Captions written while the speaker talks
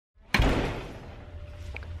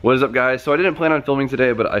What is up, guys? So I didn't plan on filming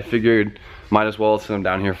today, but I figured might as well since I'm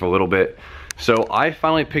down here for a little bit. So I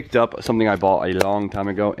finally picked up something I bought a long time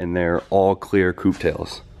ago, and they're all clear coupe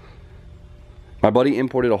tails. My buddy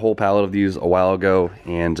imported a whole pallet of these a while ago,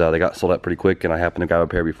 and they got sold out pretty quick, and I happened to grab a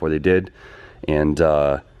pair before they did. And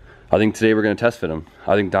I think today we're gonna test fit them.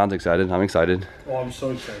 I think Don's excited, I'm excited. Oh, I'm so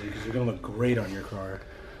excited because they're gonna look great on your car.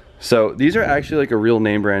 So these are actually like a real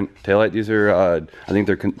name brand taillight. These are, I think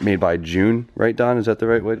they're made by June, right, Don? Is that the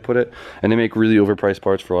right way to put it? And they make really overpriced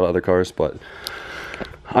parts for a lot of other cars, but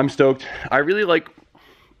I'm stoked. I really like,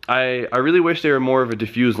 I really wish they were more of a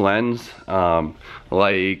diffused lens,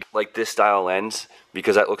 like this style lens,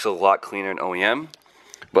 because that looks a lot cleaner in OEM.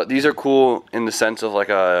 But these are cool in the sense of like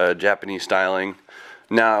a Japanese styling.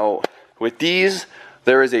 Now, with these,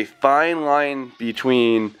 there is a fine line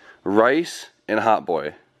between rice and hot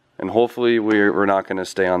boy. And hopefully we're not going to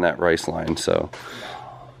stay on that rice line, so.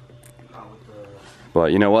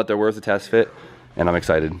 But you know what? They're worth a test fit, and I'm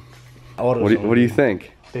excited. What do you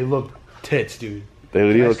think? They look tits, dude.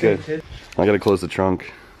 They do look good. I gotta close the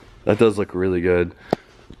trunk. That does look really good.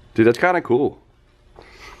 Dude, that's kind of cool.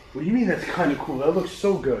 What do you mean that's kind of cool? That looks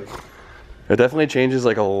so good. It definitely changes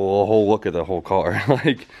like a whole look of the whole car.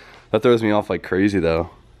 Like, that throws me off like crazy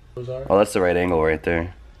though. Oh, that's the right angle right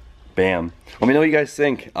there. Bam. Let me know what you guys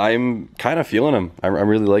think. I'm kind of feeling them. I'm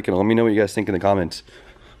really liking them. Let me know what you guys think in the comments.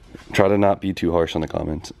 Try to not be too harsh on the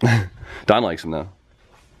comments. Don likes them though.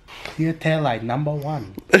 Your taillight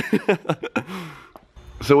 #1.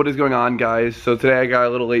 So what is going on, guys? So today I got a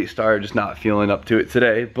little late start, just not feeling up to it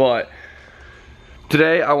today, but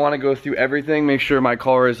today I want to go through everything, make sure my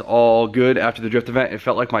car is all good after the drift event. It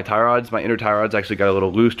felt like my tie rods, my inner tie rods actually got a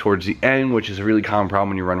little loose towards the end, which is a really common problem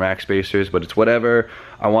when you run rack spacers, but it's whatever.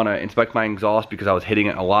 I want to inspect my exhaust because I was hitting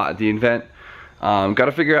it a lot at the event. Got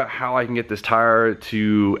to figure out how I can get this tire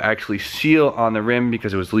to actually seal on the rim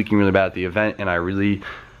because it was leaking really bad at the event, and I really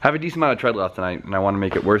have a decent amount of tread left tonight, and I want to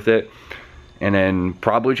make it worth it. And then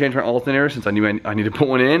probably change my alternator since I knew I need to put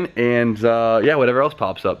one in, and yeah, whatever else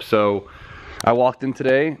pops up. So I walked in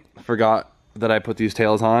today, forgot that I put these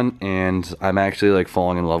tails on, and I'm actually like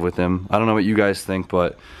falling in love with them. I don't know what you guys think,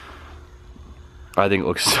 but I think it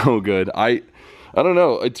looks so good. I don't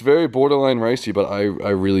know, it's very borderline ricey, but I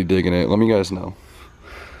really digging it. Let me guys know.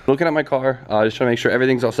 Looking at my car, just trying to make sure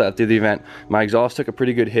everything's all set through the event. My exhaust took a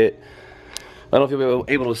pretty good hit. I don't know if you'll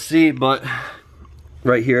be able to see, but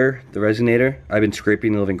right here, the resonator, I've been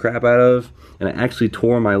scraping the living crap out of, and I actually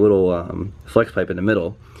tore my little flex pipe in the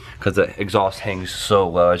middle because the exhaust hangs so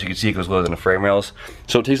low. As you can see, it goes lower than the frame rails.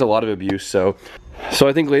 So it takes a lot of abuse. So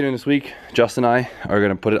I think later in this week, Justin and I are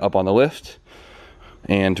gonna put it up on the lift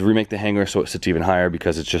and remake the hanger so it sits even higher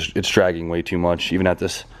because it's dragging way too much, even at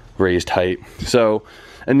this raised height. So,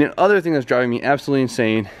 and the other thing that's driving me absolutely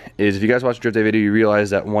insane is if you guys watch the drift day video, you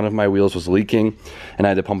realize that one of my wheels was leaking and I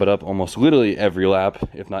had to pump it up almost literally every lap,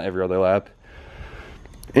 if not every other lap.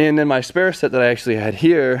 And then my spare set that I actually had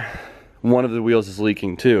here, one of the wheels is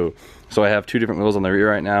leaking too. So I have two different wheels on the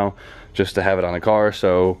rear right now just to have it on the car.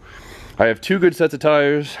 So I have two good sets of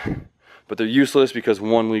tires, but they're useless because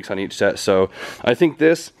one leaks on each set. So I think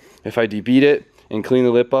this, if I debead it and clean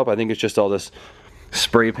the lip up, I think it's just all this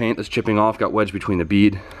spray paint that's chipping off, got wedged between the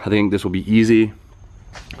bead. I think this will be easy.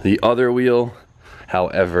 The other wheel,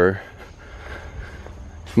 however,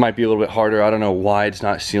 might be a little bit harder. I don't know why it's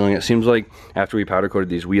not sealing. It seems like after we powder coated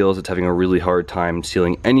these wheels, it's having a really hard time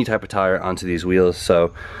sealing any type of tire onto these wheels.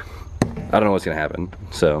 So I don't know what's gonna happen.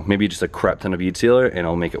 So maybe just a crap ton of bead sealer and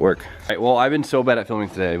I'll make it work. All right, well, I've been so bad at filming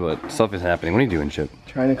today, but stuff is happening. What are you doing, Chip?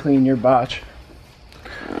 Trying to clean your botch.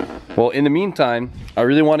 Well, in the meantime, I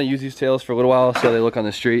really want to use these tails for a little while, see how they look on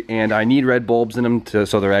the street, and I need red bulbs in them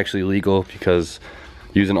so they're actually legal, because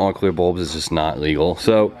using all clear bulbs is just not legal.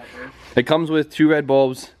 So it comes with 2 red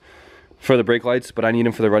bulbs for the brake lights, but I need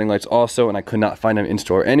them for the running lights also, and I could not find them in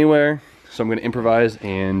store anywhere. So I'm going to improvise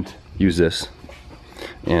and use this,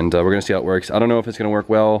 and we're going to see how it works. I don't know if it's going to work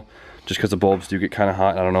well, just because the bulbs do get kind of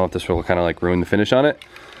hot. I don't know if this will kind of like ruin the finish on it,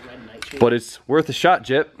 but it's worth a shot,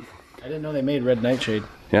 Jip. I didn't know they made red nightshade.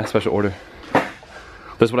 Yeah, special order.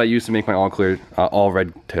 That's what I use to make my all clear, all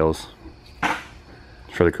red tails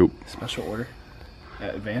for the coupe. Special order?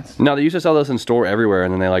 Advanced? No, they used to sell this in store everywhere,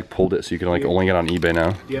 and then they like pulled it so you can like only get on eBay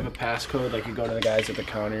now. Do you have a passcode? Like you go to the guys at the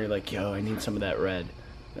counter, you're like, yo, I need some of that red.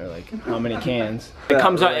 They're like, how many cans? It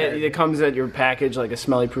comes out. It comes at your package, like a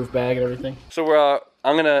smelly proof bag and everything. So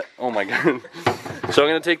I'm gonna. Oh my god. So I'm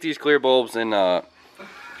gonna take these clear bulbs and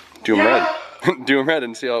do them red. Do them red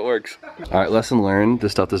and see how it works. All right, lesson learned.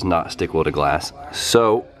 This stuff does not stick well to glass.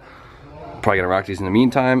 So probably gonna rock these in the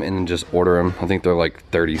meantime and then just order them. I think they're like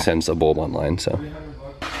 30 cents a bulb online. So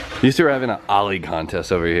These two are having an Ollie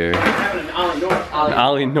contest over here. Having an Ollie North.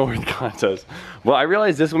 Ollie North contest. Well, I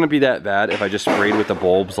realized this wouldn't be that bad if I just sprayed with the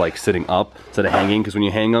bulbs like sitting up instead of hanging, because when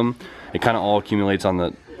you hang them, it kind of all accumulates on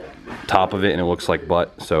the top of it and it looks like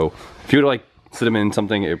butt. So if you were to like sit them in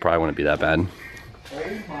something, it probably wouldn't be that bad.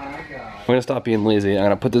 I'm gonna stop being lazy. I'm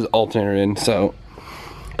gonna put this alternator in. So,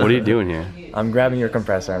 what are you doing here? I'm grabbing your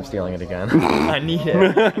compressor. I'm stealing it again. I need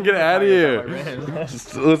it. Get out of here.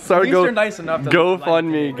 Let's start Nice enough to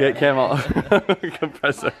GoFundMe. Get Cam out.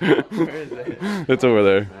 Compressor. Where is it? It's over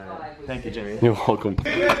there. Thank you, Jimmy. You're welcome.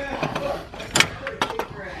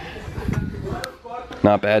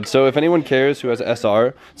 Not bad. So if anyone cares who has an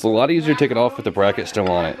SR, it's a lot easier to take it off with the bracket still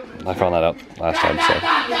on it. I found that out last time.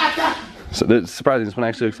 So it's surprising. This one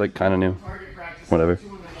actually looks like kind of new. Whatever.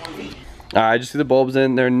 I just threw the bulbs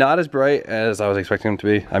in. They're not as bright as I was expecting them to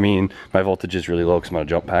be. I mean, my voltage is really low because I'm on a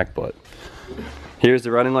jump pack, but here's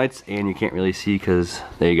the running lights, and you can't really see because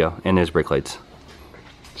there you go. And there's brake lights.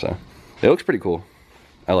 So it looks pretty cool.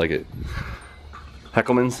 I like it.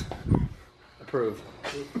 Heckelman's. Approve.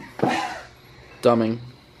 Dumbing.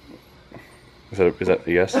 Is that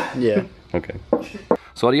a yes? Yeah. Okay.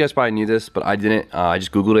 So a lot of you guys probably knew this, but I didn't. I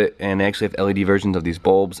just Googled it, and they actually have LED versions of these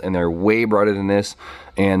bulbs, and they're way brighter than this,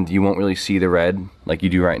 and you won't really see the red like you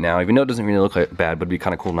do right now, even though it doesn't really look like bad, but it'd be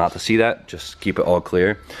kind of cool not to see that. Just keep it all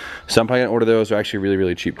clear. So I'm probably gonna order those. They're actually really,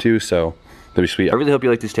 really cheap too, so they'll be sweet. I really hope you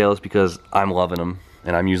like these tails because I'm loving them,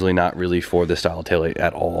 and I'm usually not really for this style of taillight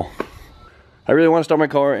at all. I really want to start my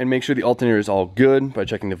car and make sure the alternator is all good by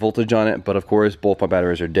checking the voltage on it, but of course both my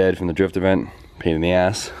batteries are dead from the drift event. Pain in the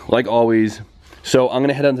ass, like always. So I'm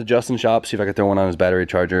gonna head down to Justin's shop, see if I can throw one on his battery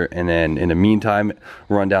charger, and then in the meantime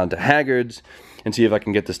run down to Haggard's and see if I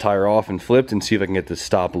can get this tire off and flipped and see if I can get this to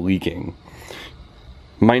stop leaking.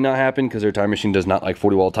 Might not happen because their tire machine does not like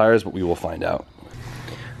 40 wall tires, but we will find out.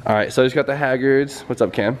 All right, so I just got the Haggard's. What's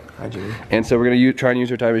up, Cam? Hi, Jimmy. And so we're gonna try and use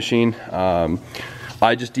our tire machine.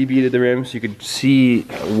 I just debeaded the rim so you could see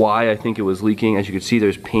why I think it was leaking. As you can see,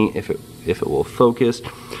 there's paint, if it will focus,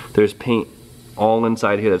 there's paint all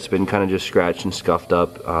inside here that's been kind of just scratched and scuffed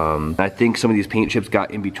up. I think some of these paint chips got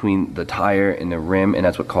in between the tire and the rim, and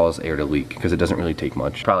that's what caused air to leak because it doesn't really take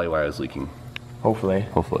much. Probably why I was leaking. Hopefully.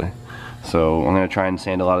 Hopefully. So I'm gonna try and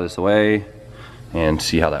sand a lot of this away and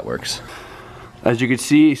see how that works. As you can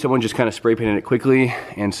see, someone just kind of spray painted it quickly,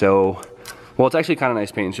 and so, well, it's actually kind of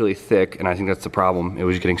nice paint. It's really thick, and I think that's the problem. It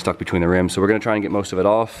was getting stuck between the rims. So we're gonna try and get most of it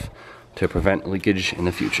off to prevent leakage in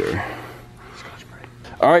the future.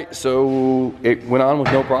 All right, so it went on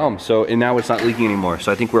with no problem. So, and now it's not leaking anymore.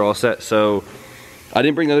 So I think we're all set. So I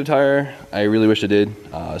didn't bring the other tire. I really wish I did.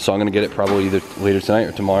 So I'm gonna get it probably either later tonight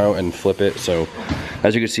or tomorrow and flip it. So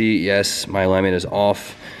as you can see, yes, my alignment is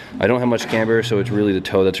off. I don't have much camber, so it's really the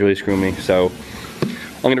toe that's really screwing me. So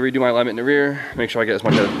I'm gonna redo my alignment in the rear, make sure I get as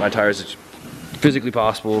much out of my tires as physically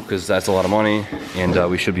possible, because that's a lot of money,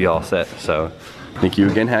 and we should be all set. So thank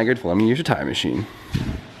you again, Haggard, for letting me use your tire machine.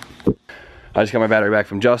 I just got my battery back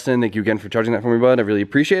from Justin. Thank you again for charging that for me, bud. I really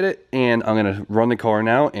appreciate it. And I'm gonna run the car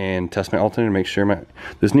now and test my alternator to make sure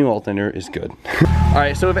this new alternator is good. All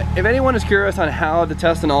right, so if anyone is curious on how to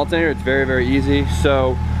test an alternator, it's very, very easy.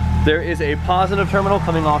 So there is a positive terminal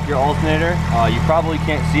coming off your alternator. You probably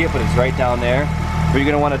can't see it, but it's right down there. What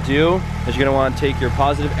you're gonna wanna do is you're gonna wanna take your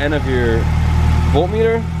positive end of your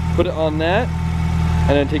voltmeter, put it on that,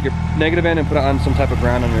 and then take your negative end and put it on some type of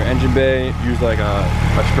ground on your engine bay. Use like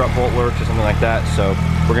a strut bolt works or something like that. So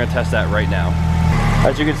we're gonna test that right now.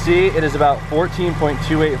 As you can see, it is about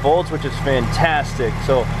 14.28 volts, which is fantastic.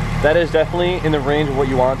 So that is definitely in the range of what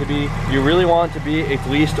you want it to be. You really want it to be at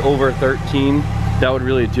least over 13. That would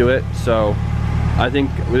really do it. So I think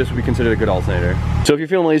this would be considered a good alternator. So if you're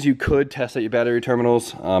feeling lazy, you could test out your battery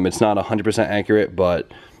terminals. It's not 100% accurate,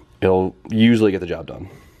 but it'll usually get the job done.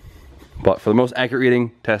 But for the most accurate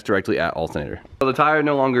reading, test directly at alternator. So the tire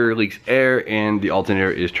no longer leaks air and the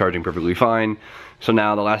alternator is charging perfectly fine. So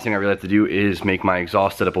now the last thing I really have to do is make my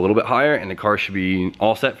exhaust set up a little bit higher, and the car should be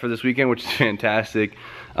all set for this weekend, which is fantastic.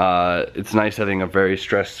 It's nice having a very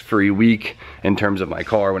stress-free week in terms of my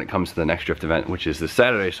car when it comes to the next drift event, which is this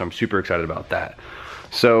Saturday, so I'm super excited about that.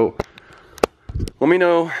 So let me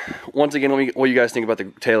know, once again, what you guys think about the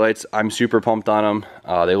taillights. I'm super pumped on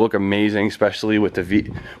them. They look amazing, especially with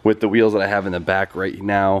the wheels that I have in the back right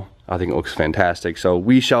now. I think it looks fantastic. So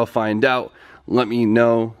we shall find out. Let me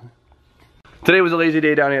know. Today was a lazy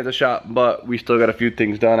day down here at the shop, but we still got a few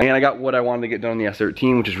things done. And I got what I wanted to get done on the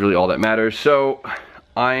S13, which is really all that matters. So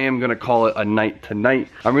I am gonna call it a night tonight.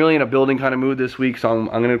 I'm really in a building kind of mood this week, so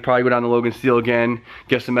I'm gonna probably go down to Logan Steel again,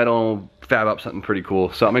 get some metal, and fab up something pretty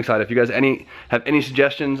cool. So I'm excited. If you guys have any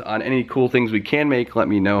suggestions on any cool things we can make, let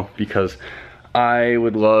me know, because I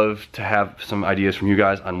would love to have some ideas from you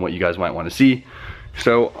guys on what you guys might want to see.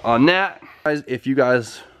 So on that, guys, if you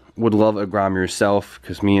guys would love a Grom yourself,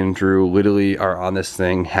 because me and Drew literally are on this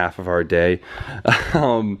thing half of our day,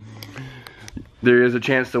 there is a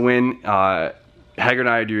chance to win. Hager and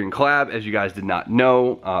I are doing a collab, as you guys did not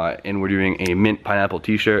know, and we're doing a mint pineapple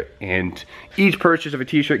t-shirt, and each purchase of a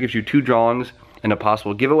t-shirt gives you 2 drawings and a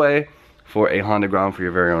possible giveaway for a Honda Grom for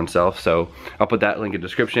your very own self. So I'll put that link in the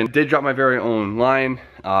description. I did drop my very own line.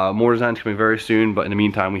 More designs coming very soon, but in the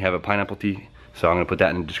meantime we have a pineapple tee, so I'm gonna put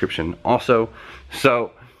that in the description also.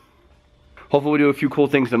 So hopefully we do a few cool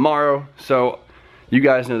things tomorrow. So you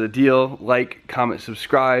guys know the deal. Like, comment,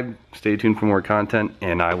 subscribe. Stay tuned for more content,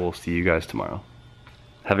 and I will see you guys tomorrow.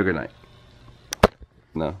 Have a good night.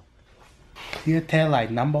 No. Your taillight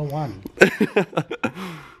 #1.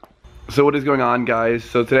 So what is going on, guys?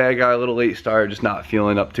 So today I got a little late start, just not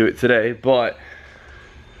feeling up to it today, but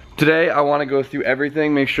today I want to go through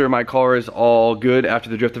everything, make sure my car is all good after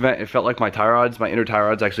the drift event. It felt like my inner tie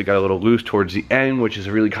rods actually got a little loose towards the end, which is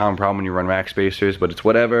a really common problem when you run rack spacers, but it's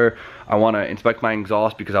whatever. I want to inspect my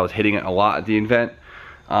exhaust because I was hitting it a lot at the event.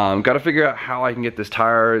 Got to figure out how I can get this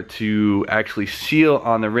tire to actually seal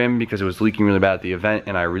on the rim because it was leaking really bad at the event,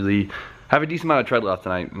 and I really have a decent amount of tread left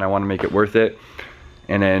tonight, and I want to make it worth it.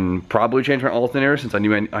 And then probably change my alternator since I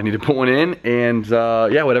knew I need to put one in, and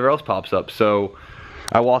yeah, whatever else pops up. So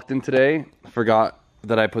I walked in today, forgot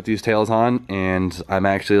that I put these tails on, and I'm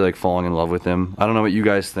actually like falling in love with them. I don't know what you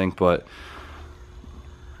guys think, but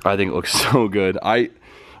I think it looks so good. I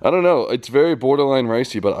don't know, it's very borderline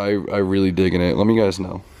ricey, but I really dig in it. Let me guys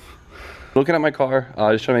know. Looking at my car,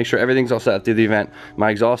 just trying to make sure everything's all set after the event. My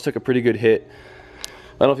exhaust took a pretty good hit.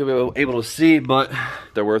 I don't know if you'll be able to see, but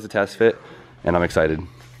they're worth a test fit, and I'm excited.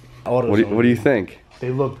 What do you think? They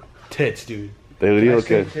look tits, dude. They look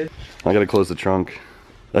good. I gotta close the trunk.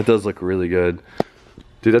 That does look really good.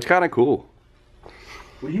 Dude, that's kind of cool.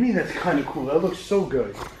 What do you mean that's kind of cool? That looks so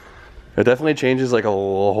good. It definitely changes like a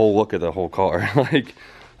whole look of the whole car. Like,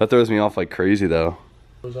 that throws me off like crazy though.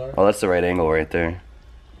 Oh, that's the right angle right there.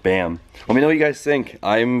 Bam. Let me know what you guys think.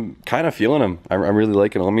 I'm kind of feeling them. I'm really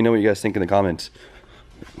liking them. Let me know what you guys think in the comments.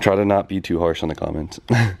 Try to not be too harsh on the comments.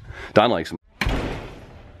 Don likes them.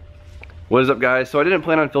 What is up, guys? So I didn't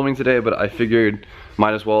plan on filming today, but I figured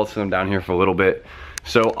might as well since I'm down here for a little bit.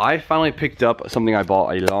 So I finally picked up something I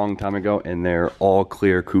bought a long time ago, and they're all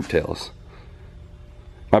clear coupe tails.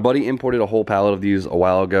 My buddy imported a whole pallet of these a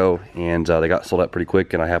while ago, and they got sold out pretty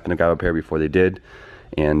quick, and I happened to grab a pair before they did.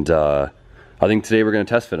 And I think today we're gonna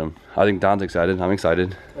test fit them. I think Don's excited, I'm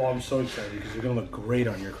excited. Oh, I'm so excited because they're gonna look great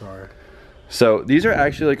on your car. So these are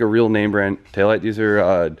actually like a real name brand taillight. These are,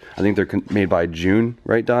 I think they're made by June,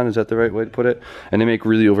 right, Don? Is that the right way to put it? And they make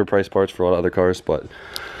really overpriced parts for a lot of other cars, but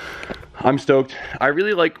I'm stoked. I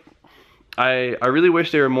really like, I really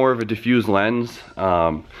wish they were more of a diffused lens,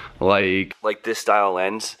 like this style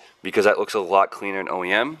lens, because that looks a lot cleaner in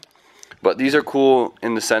OEM. But these are cool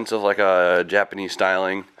in the sense of like a Japanese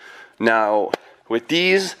styling. Now, with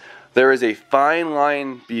these, there is a fine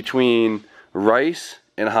line between rice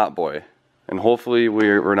and hot boy. And hopefully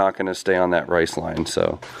we're not going to stay on that rice line,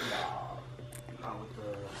 so.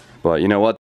 But you know what?